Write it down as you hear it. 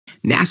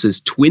NASA's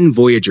twin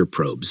Voyager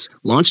probes,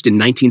 launched in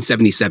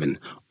 1977,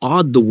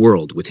 awed the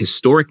world with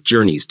historic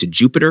journeys to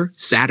Jupiter,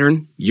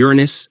 Saturn,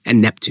 Uranus,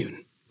 and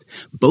Neptune.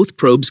 Both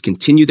probes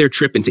continue their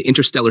trip into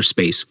interstellar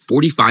space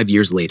 45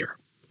 years later.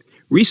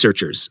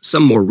 Researchers,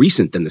 some more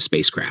recent than the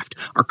spacecraft,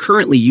 are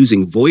currently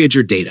using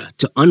Voyager data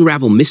to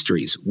unravel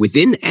mysteries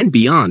within and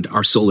beyond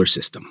our solar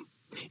system.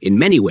 In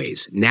many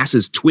ways,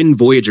 NASA's twin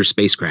Voyager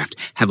spacecraft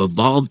have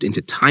evolved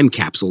into time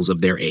capsules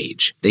of their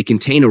age. They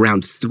contain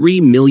around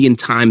 3 million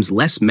times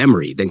less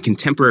memory than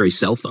contemporary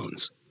cell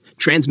phones,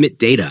 transmit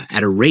data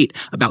at a rate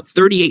about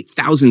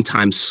 38,000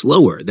 times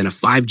slower than a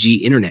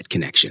 5G internet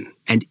connection,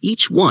 and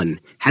each one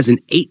has an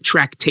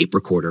 8-track tape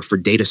recorder for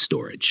data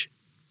storage.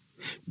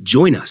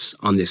 Join us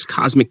on this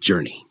cosmic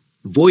journey.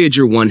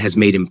 Voyager 1 has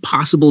made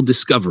impossible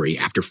discovery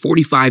after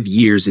 45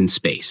 years in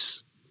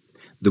space.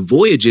 The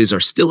Voyages are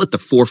still at the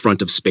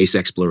forefront of space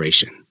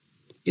exploration.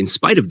 In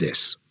spite of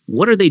this,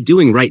 what are they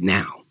doing right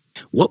now?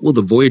 What will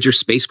the Voyager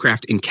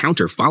spacecraft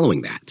encounter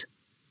following that?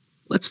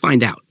 Let's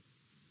find out.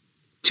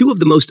 Two of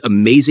the most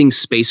amazing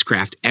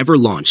spacecraft ever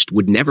launched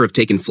would never have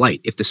taken flight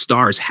if the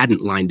stars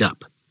hadn't lined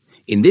up.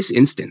 In this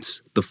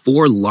instance, the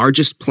 4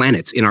 largest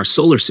planets in our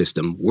solar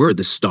system were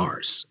the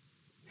stars.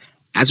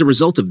 As a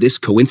result of this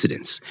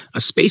coincidence,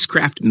 a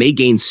spacecraft may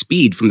gain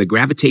speed from the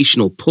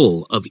gravitational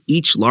pull of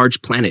each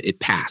large planet it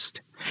passed,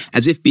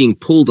 as if being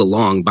pulled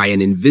along by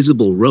an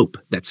invisible rope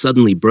that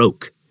suddenly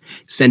broke,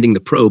 sending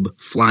the probe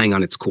flying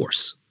on its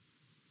course.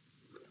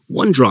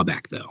 One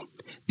drawback, though,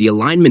 the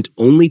alignment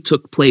only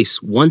took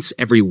place once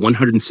every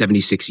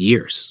 176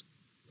 years.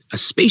 A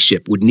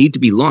spaceship would need to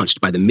be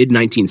launched by the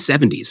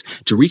mid-1970s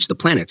to reach the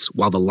planets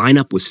while the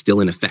lineup was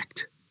still in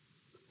effect.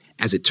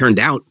 As it turned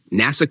out,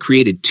 NASA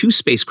created 2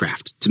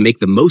 spacecraft to make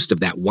the most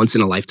of that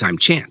once-in-a-lifetime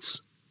chance.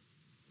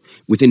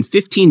 Within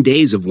 15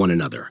 days of one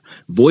another,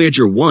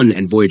 Voyager 1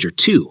 and Voyager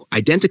 2,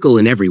 identical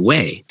in every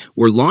way,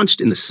 were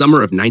launched in the summer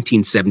of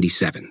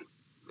 1977.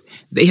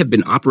 They have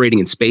been operating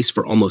in space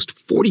for almost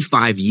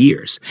 45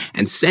 years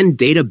and send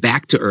data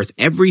back to Earth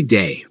every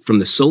day from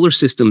the solar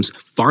system's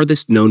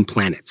farthest known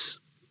planets.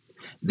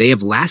 They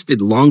have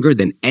lasted longer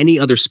than any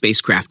other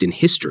spacecraft in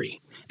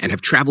history and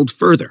have traveled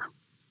further.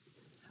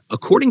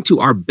 According to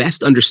our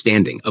best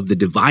understanding of the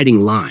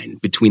dividing line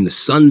between the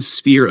Sun's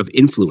sphere of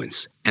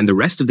influence and the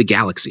rest of the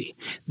galaxy,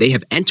 they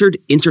have entered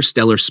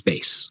interstellar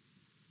space.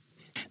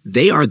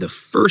 They are the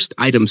first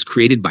items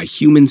created by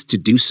humans to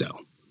do so,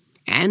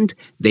 and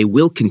they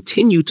will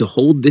continue to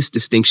hold this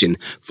distinction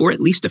for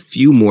at least a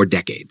few more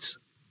decades.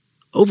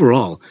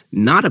 Overall,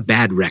 not a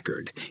bad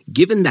record,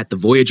 given that the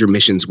Voyager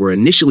missions were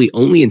initially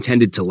only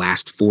intended to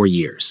last 4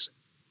 years.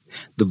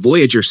 The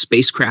Voyager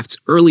spacecraft's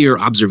earlier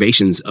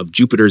observations of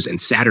Jupiter's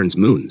and Saturn's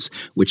moons,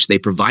 which they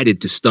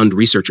provided to stunned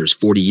researchers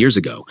 40 years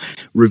ago,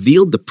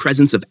 revealed the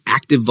presence of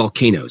active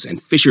volcanoes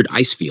and fissured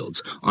ice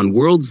fields on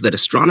worlds that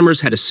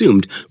astronomers had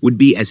assumed would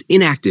be as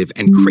inactive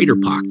and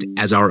crater-pocked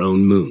as our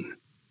own moon.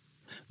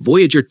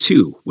 Voyager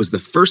 2 was the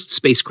first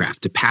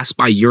spacecraft to pass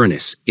by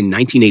Uranus in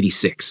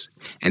 1986,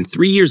 and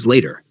 3 years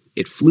later,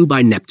 it flew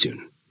by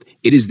Neptune.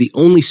 It is the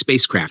only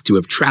spacecraft to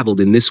have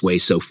traveled in this way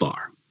so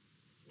far.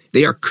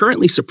 They are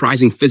currently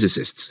surprising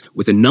physicists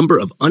with a number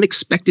of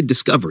unexpected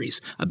discoveries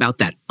about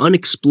that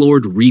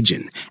unexplored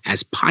region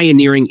as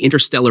pioneering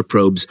interstellar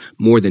probes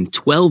more than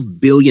 12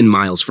 billion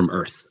miles from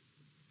Earth.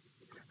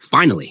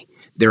 Finally,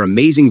 their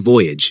amazing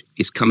voyage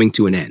is coming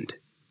to an end.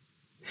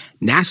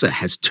 NASA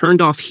has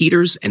turned off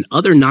heaters and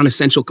other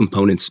non-essential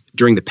components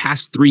during the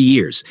past 3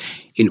 years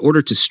in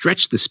order to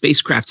stretch the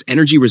spacecraft's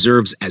energy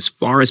reserves as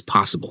far as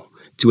possible,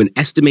 to an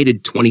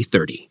estimated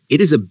 2030.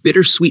 It is a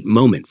bittersweet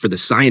moment for the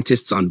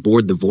scientists on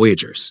board the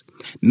Voyagers,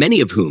 many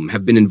of whom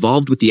have been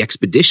involved with the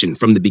expedition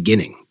from the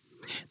beginning.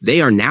 They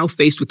are now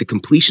faced with the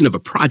completion of a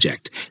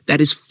project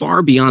that is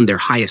far beyond their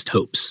highest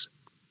hopes.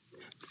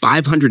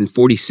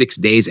 546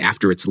 days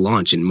after its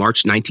launch in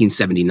March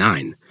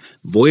 1979,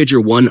 Voyager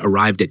 1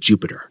 arrived at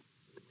Jupiter.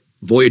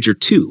 Voyager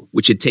 2,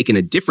 which had taken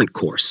a different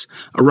course,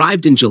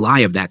 arrived in July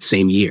of that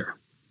same year.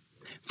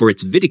 For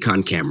its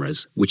Vidicon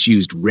cameras, which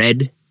used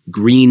red,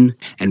 green,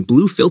 and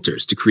blue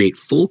filters to create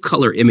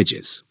full-color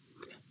images,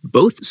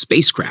 both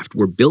spacecraft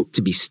were built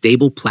to be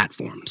stable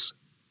platforms.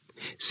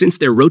 Since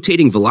their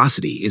rotating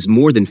velocity is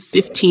more than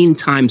 15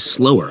 times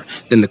slower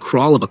than the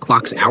crawl of a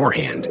clock's hour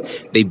hand,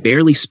 they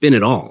barely spin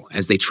at all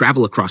as they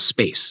travel across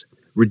space,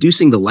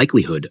 reducing the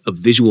likelihood of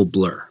visual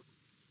blur.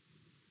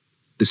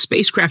 The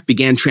spacecraft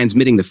began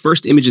transmitting the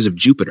first images of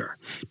Jupiter,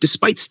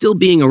 despite still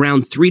being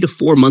around 3 to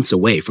 4 months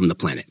away from the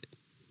planet,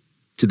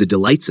 to the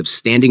delights of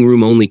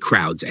standing-room-only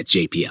crowds at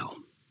JPL.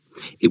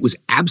 It was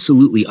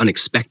absolutely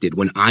unexpected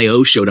when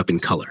Io showed up in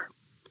color.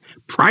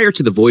 Prior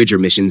to the Voyager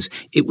missions,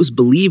 it was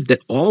believed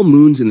that all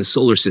moons in the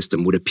solar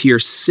system would appear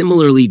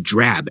similarly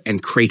drab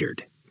and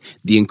cratered.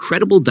 The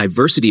incredible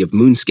diversity of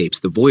moonscapes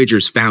the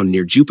Voyagers found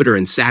near Jupiter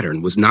and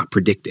Saturn was not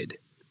predicted.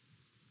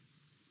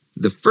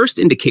 The first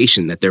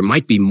indication that there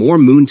might be more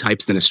moon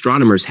types than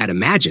astronomers had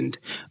imagined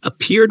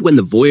appeared when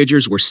the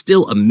Voyagers were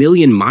still 1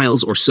 million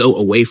miles or so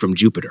away from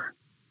Jupiter.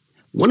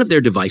 One of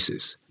their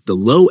devices, the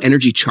Low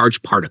Energy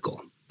Charge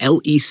Particle,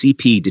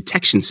 LECP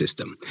detection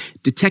system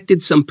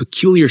detected some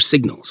peculiar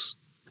signals.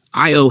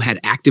 Io had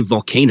active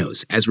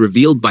volcanoes, as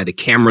revealed by the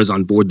cameras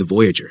on board the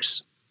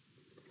Voyagers.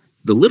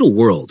 The little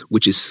world,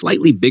 which is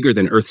slightly bigger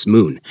than Earth's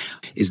moon,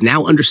 is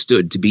now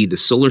understood to be the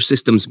solar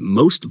system's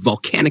most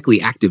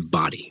volcanically active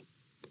body.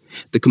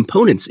 The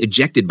components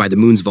ejected by the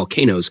moon's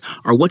volcanoes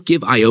are what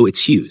give Io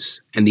its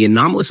hues, and the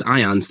anomalous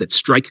ions that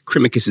strike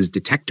Crimicus's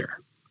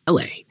detector.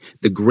 LA,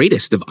 the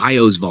greatest of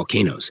Io's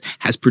volcanoes,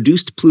 has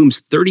produced plumes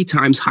 30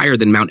 times higher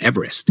than Mount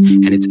Everest,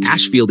 and its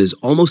ash field is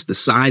almost the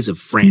size of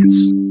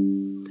France.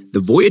 The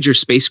Voyager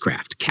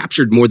spacecraft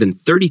captured more than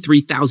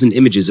 33,000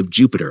 images of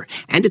Jupiter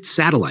and its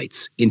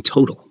satellites in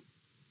total.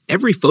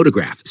 Every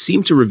photograph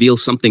seemed to reveal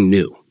something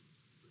new.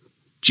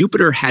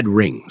 Jupiter had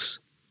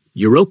rings.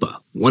 Europa,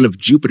 one of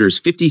Jupiter's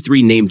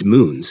 53 named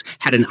moons,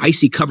 had an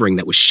icy covering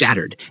that was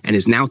shattered and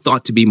is now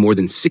thought to be more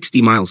than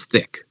 60 miles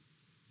thick.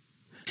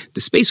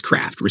 The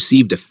spacecraft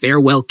received a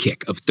farewell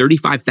kick of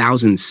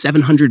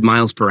 35,700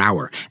 miles per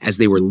hour as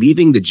they were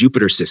leaving the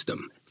Jupiter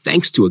system,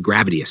 thanks to a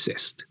gravity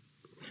assist.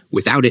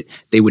 Without it,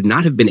 they would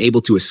not have been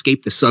able to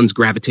escape the sun's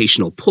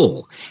gravitational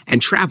pull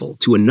and travel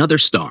to another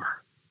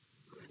star.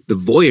 The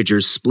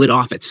Voyagers split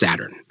off at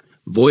Saturn.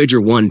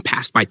 Voyager 1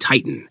 passed by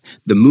Titan,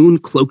 the moon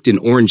cloaked in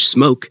orange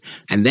smoke,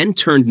 and then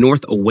turned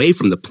north away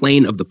from the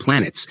plane of the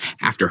planets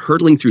after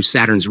hurtling through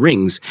Saturn's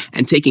rings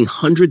and taking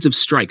hundreds of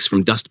strikes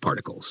from dust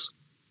particles.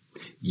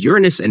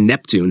 Uranus and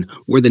Neptune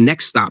were the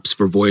next stops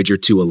for Voyager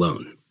 2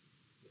 alone.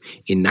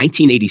 In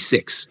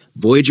 1986,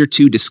 Voyager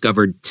 2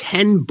 discovered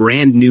 10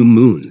 brand new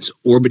moons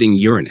orbiting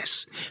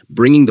Uranus,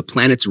 bringing the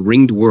planet's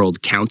ringed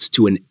world counts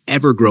to an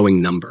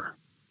ever-growing number.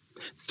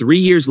 3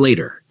 years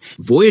later,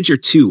 Voyager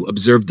 2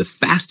 observed the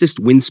fastest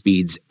wind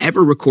speeds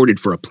ever recorded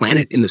for a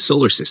planet in the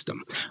solar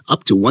system,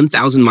 up to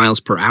 1,000 miles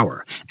per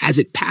hour, as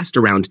it passed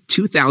around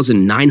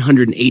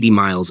 2,980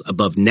 miles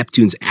above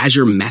Neptune's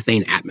azure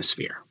methane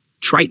atmosphere.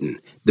 Triton,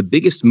 the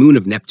biggest moon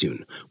of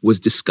Neptune, was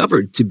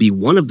discovered to be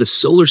one of the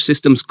solar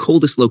system's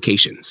coldest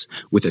locations,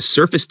 with a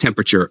surface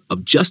temperature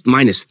of just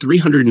minus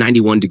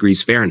 391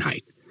 degrees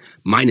Fahrenheit,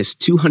 minus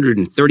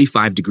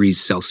 235 degrees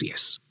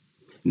Celsius.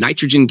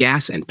 Nitrogen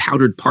gas and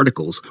powdered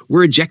particles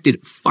were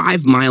ejected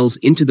 5 miles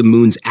into the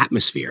moon's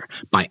atmosphere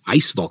by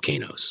ice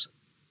volcanoes.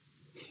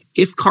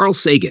 If Carl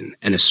Sagan,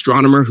 an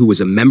astronomer who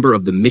was a member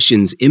of the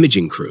mission's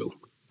imaging crew,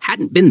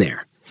 hadn't been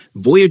there,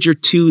 Voyager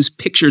 2's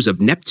pictures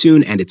of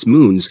Neptune and its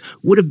moons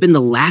would have been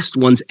the last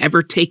ones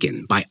ever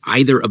taken by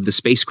either of the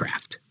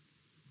spacecraft.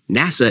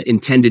 NASA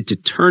intended to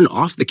turn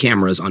off the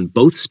cameras on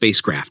both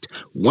spacecraft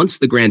once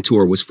the Grand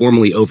Tour was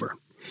formally over.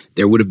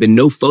 There would have been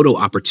no photo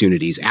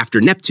opportunities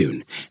after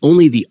Neptune,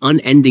 only the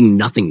unending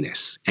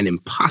nothingness and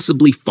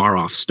impossibly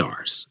far-off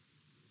stars.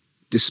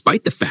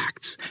 Despite the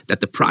facts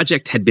that the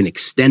project had been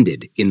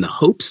extended in the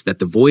hopes that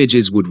the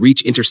voyages would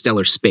reach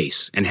interstellar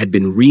space and had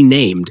been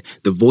renamed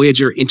the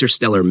Voyager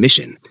Interstellar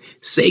Mission,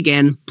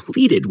 Sagan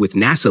pleaded with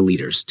NASA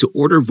leaders to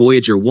order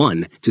Voyager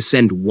 1 to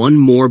send one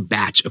more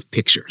batch of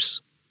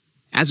pictures.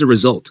 As a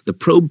result, the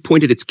probe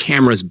pointed its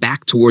cameras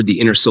back toward the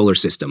inner solar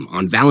system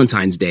on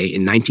Valentine's Day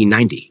in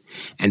 1990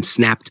 and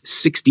snapped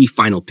 60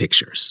 final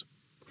pictures.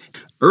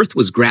 Earth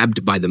was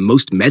grabbed by the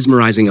most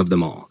mesmerizing of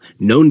them all,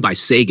 known by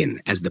Sagan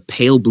as the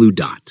pale blue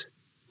dot.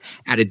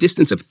 At a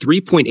distance of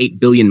 3.8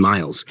 billion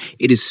miles,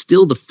 it is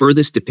still the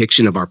furthest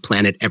depiction of our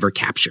planet ever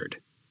captured.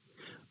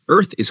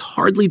 Earth is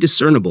hardly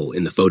discernible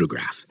in the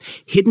photograph,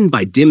 hidden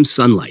by dim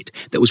sunlight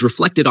that was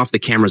reflected off the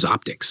camera's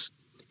optics.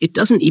 It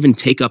doesn't even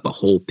take up a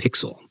whole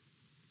pixel.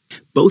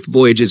 Both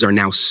voyages are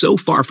now so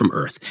far from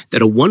Earth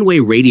that a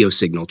one-way radio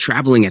signal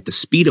traveling at the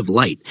speed of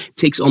light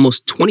takes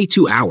almost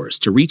 22 hours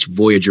to reach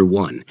Voyager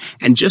 1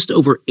 and just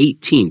over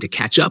 18 to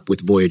catch up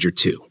with Voyager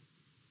 2.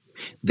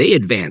 They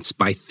advance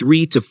by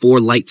 3 to 4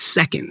 light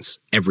seconds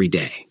every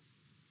day.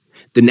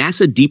 The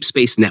NASA Deep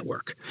Space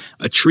Network,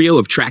 a trio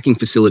of tracking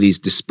facilities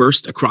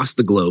dispersed across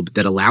the globe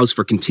that allows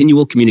for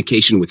continual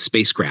communication with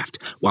spacecraft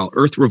while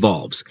Earth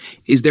revolves,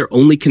 is their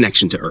only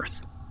connection to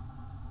Earth.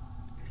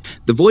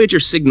 The Voyager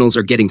signals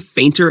are getting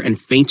fainter and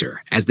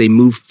fainter as they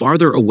move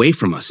farther away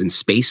from us in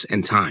space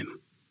and time.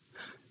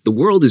 The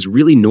world is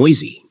really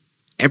noisy.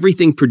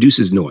 Everything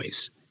produces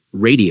noise: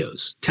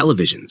 radios,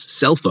 televisions,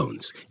 cell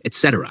phones,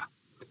 etc.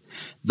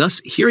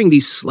 Thus, hearing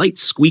these slight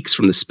squeaks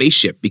from the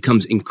spaceship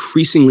becomes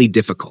increasingly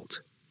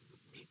difficult.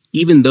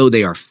 Even though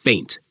they are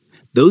faint,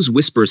 those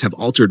whispers have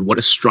altered what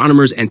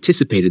astronomers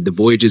anticipated the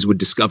voyages would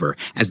discover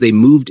as they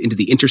moved into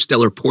the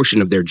interstellar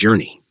portion of their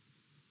journey.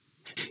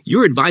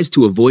 You're advised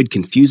to avoid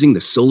confusing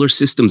the solar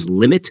system's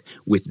limit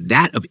with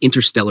that of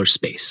interstellar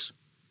space.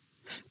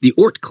 The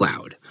Oort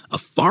cloud, a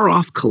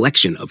far-off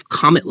collection of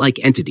comet-like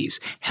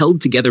entities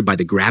held together by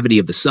the gravity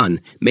of the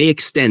sun, may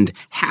extend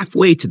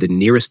halfway to the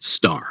nearest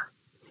star.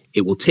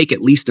 It will take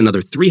at least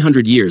another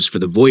 300 years for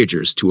the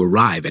Voyagers to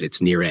arrive at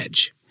its near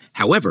edge.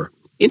 However,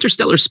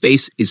 interstellar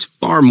space is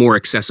far more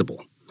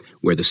accessible.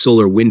 Where the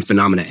solar wind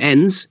phenomena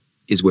ends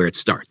is where it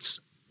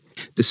starts.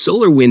 The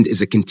solar wind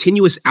is a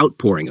continuous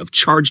outpouring of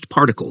charged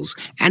particles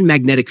and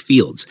magnetic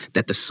fields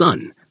that the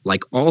sun,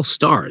 like all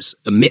stars,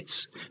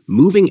 emits,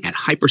 moving at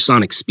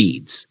hypersonic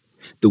speeds.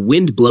 The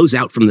wind blows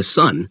out from the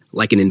sun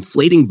like an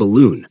inflating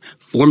balloon,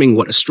 forming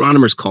what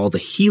astronomers call the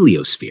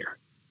heliosphere.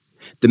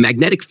 The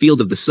magnetic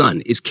field of the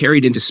sun is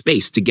carried into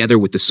space together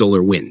with the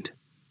solar wind.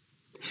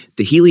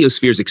 The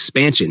heliosphere's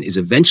expansion is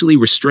eventually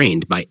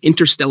restrained by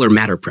interstellar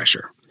matter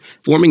pressure,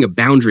 forming a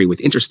boundary with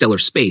interstellar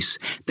space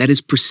that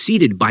is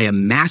preceded by a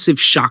massive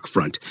shock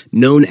front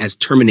known as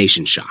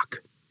termination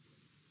shock.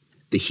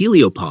 The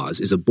heliopause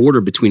is a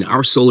border between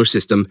our solar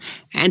system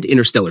and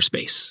interstellar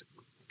space,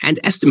 and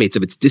estimates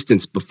of its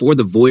distance before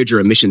the Voyager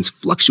emissions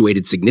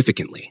fluctuated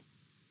significantly.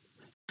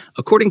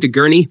 According to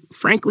Gurney,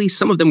 frankly,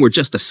 some of them were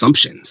just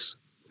assumptions.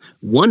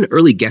 One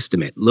early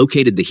guesstimate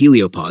located the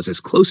heliopause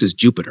as close as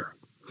Jupiter.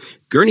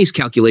 Gurney's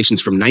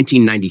calculations from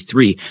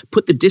 1993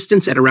 put the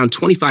distance at around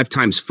 25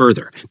 times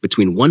further,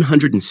 between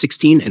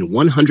 116 and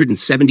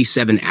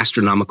 177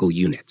 astronomical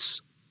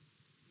units.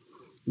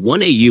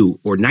 1 AU,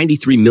 or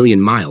 93 million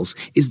miles,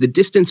 is the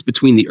distance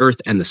between the Earth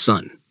and the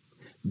Sun.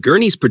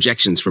 Gurney's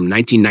projections from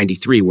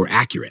 1993 were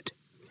accurate.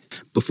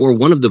 Before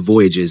one of the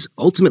voyages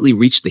ultimately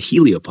reached the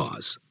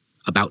heliopause,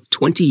 about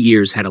 20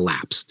 years had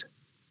elapsed.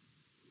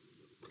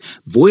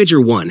 Voyager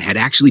 1 had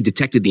actually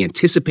detected the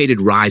anticipated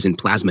rise in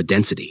plasma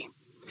density.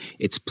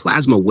 Its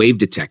plasma wave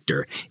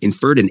detector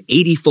inferred an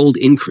 80-fold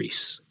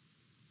increase.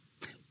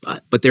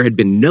 But there had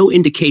been no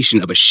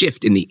indication of a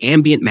shift in the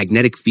ambient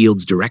magnetic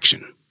field's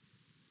direction.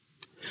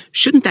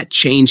 Shouldn't that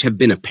change have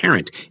been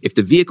apparent if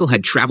the vehicle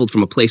had traveled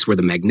from a place where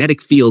the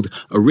magnetic field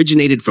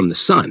originated from the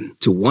sun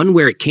to one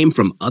where it came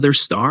from other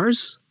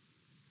stars?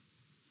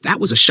 That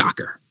was a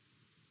shocker.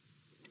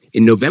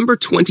 In November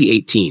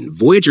 2018,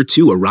 Voyager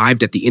 2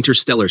 arrived at the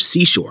interstellar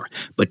seashore,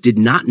 but did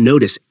not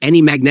notice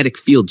any magnetic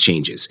field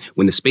changes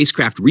when the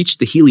spacecraft reached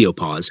the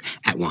heliopause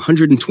at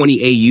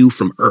 120 AU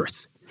from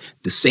Earth,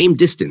 the same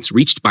distance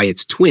reached by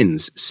its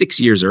twins 6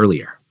 years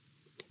earlier.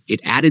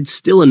 It added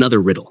still another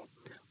riddle.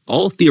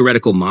 All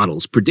theoretical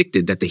models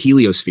predicted that the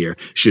heliosphere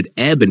should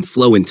ebb and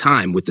flow in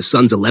time with the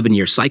sun's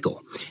 11-year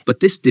cycle, but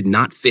this did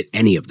not fit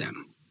any of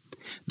them.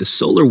 The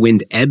solar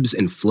wind ebbs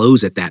and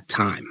flows at that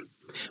time.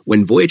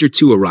 When Voyager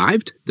 2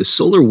 arrived, the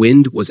solar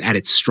wind was at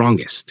its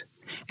strongest.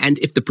 And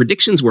if the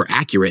predictions were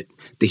accurate,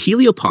 the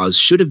heliopause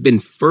should have been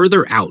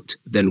further out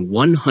than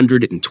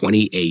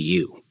 120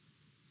 AU.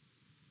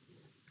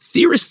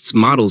 Theorists'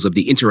 models of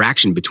the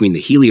interaction between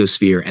the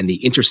heliosphere and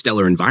the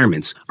interstellar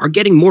environments are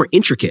getting more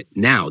intricate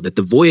now that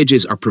the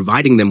voyages are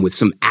providing them with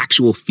some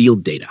actual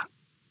field data.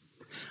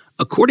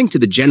 According to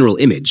the general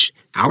image,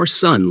 our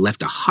sun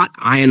left a hot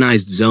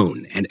ionized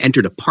zone and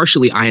entered a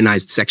partially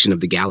ionized section of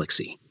the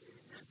galaxy.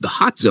 The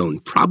hot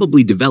zone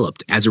probably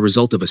developed as a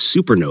result of a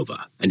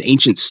supernova, an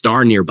ancient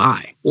star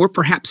nearby, or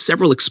perhaps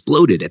several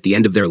exploded at the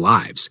end of their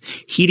lives,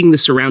 heating the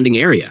surrounding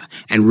area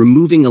and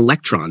removing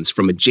electrons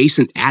from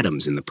adjacent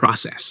atoms in the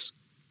process.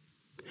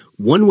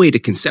 One way to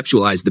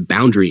conceptualize the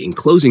boundary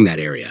enclosing that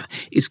area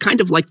is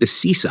kind of like the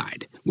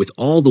seaside, with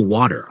all the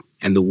water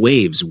and the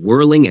waves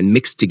whirling and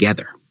mixed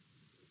together.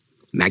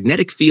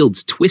 Magnetic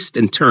fields twist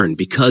and turn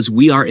because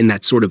we are in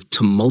that sort of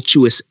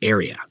tumultuous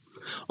area,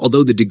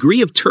 although the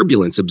degree of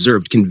turbulence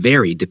observed can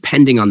vary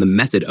depending on the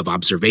method of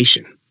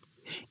observation.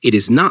 It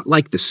is not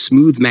like the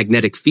smooth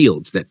magnetic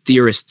fields that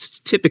theorists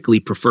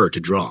typically prefer to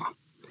draw.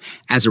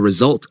 As a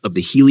result of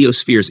the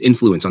heliosphere's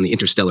influence on the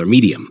interstellar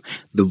medium,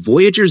 the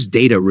Voyager's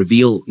data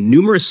reveal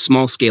numerous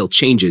small-scale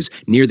changes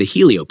near the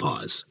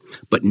heliopause,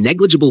 but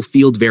negligible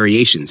field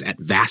variations at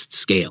vast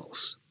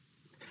scales.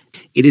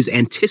 It is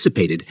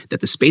anticipated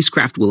that the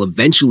spacecraft will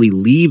eventually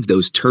leave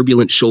those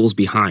turbulent shoals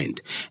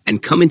behind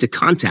and come into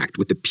contact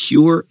with the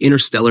pure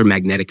interstellar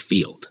magnetic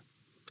field.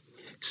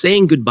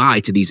 Saying goodbye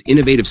to these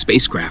innovative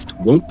spacecraft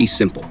won't be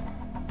simple.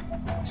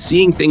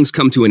 Seeing things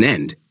come to an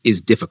end is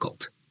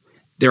difficult.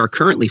 There are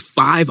currently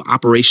 5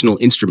 operational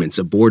instruments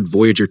aboard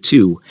Voyager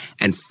 2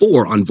 and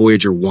 4 on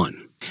Voyager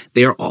 1.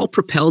 They are all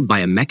propelled by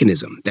a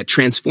mechanism that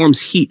transforms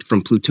heat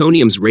from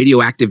plutonium's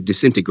radioactive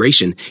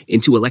disintegration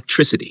into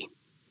electricity.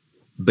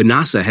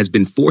 NASA has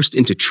been forced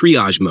into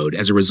triage mode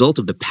as a result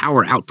of the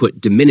power output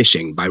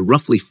diminishing by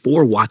roughly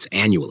 4 watts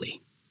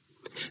annually.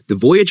 The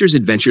Voyager's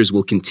adventures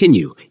will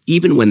continue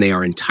even when they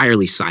are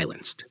entirely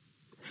silenced.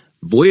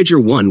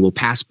 Voyager 1 will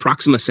pass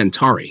Proxima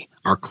Centauri,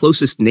 our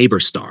closest neighbor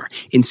star,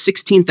 in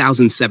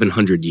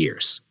 16,700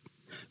 years.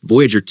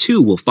 Voyager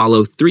 2 will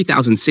follow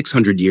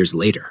 3,600 years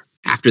later.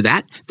 After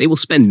that, they will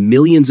spend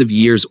millions of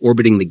years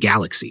orbiting the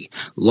galaxy,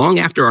 long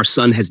after our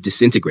sun has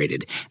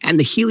disintegrated and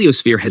the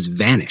heliosphere has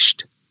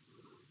vanished.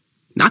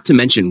 Not to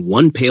mention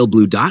one pale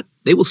blue dot,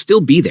 they will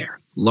still be there,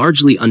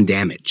 largely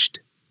undamaged.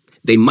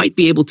 They might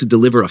be able to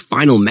deliver a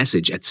final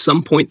message at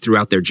some point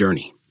throughout their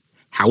journey.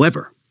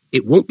 However,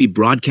 it won't be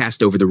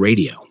broadcast over the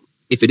radio.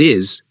 If it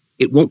is,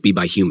 it won't be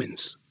by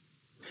humans.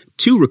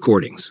 2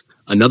 recordings,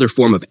 another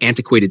form of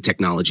antiquated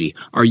technology,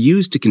 are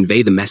used to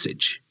convey the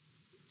message.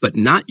 But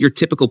not your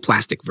typical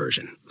plastic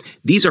version.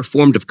 These are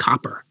formed of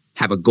copper,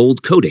 have a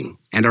gold coating,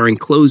 and are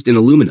enclosed in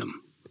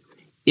aluminum.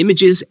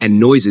 Images and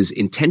noises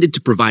intended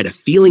to provide a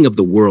feeling of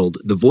the world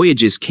the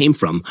voyages came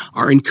from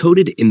are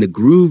encoded in the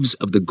grooves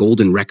of the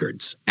golden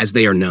records, as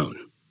they are known.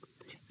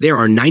 There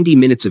are 90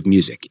 minutes of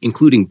music,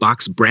 including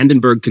Bach's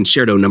Brandenburg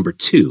Concerto No.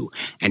 2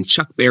 and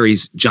Chuck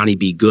Berry's Johnny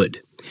B.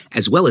 Goode,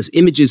 as well as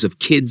images of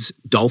kids,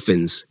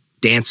 dolphins,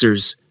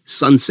 dancers,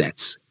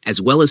 sunsets,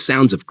 as well as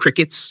sounds of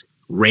crickets,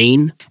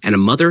 rain, and a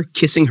mother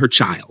kissing her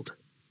child.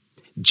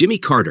 Jimmy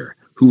Carter,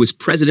 who was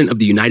President of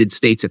the United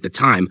States at the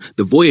time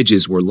the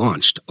Voyages were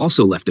launched,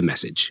 also left a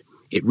message.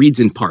 It reads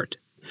in part,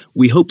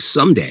 "We hope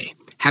someday,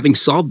 having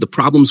solved the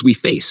problems we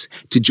face,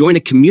 to join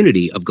a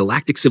community of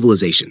galactic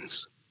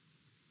civilizations."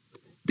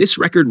 This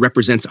record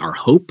represents our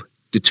hope,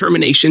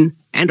 determination,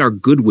 and our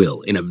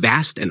goodwill in a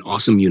vast and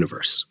awesome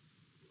universe.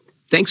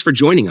 Thanks for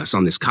joining us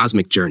on this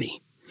cosmic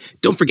journey.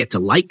 Don't forget to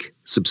like,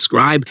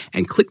 subscribe,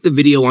 and click the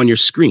video on your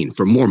screen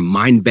for more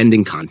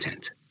mind-bending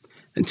content.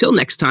 Until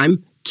next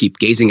time, keep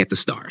gazing at the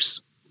stars.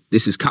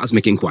 This is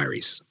Cosmic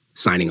Inquiries,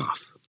 signing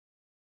off.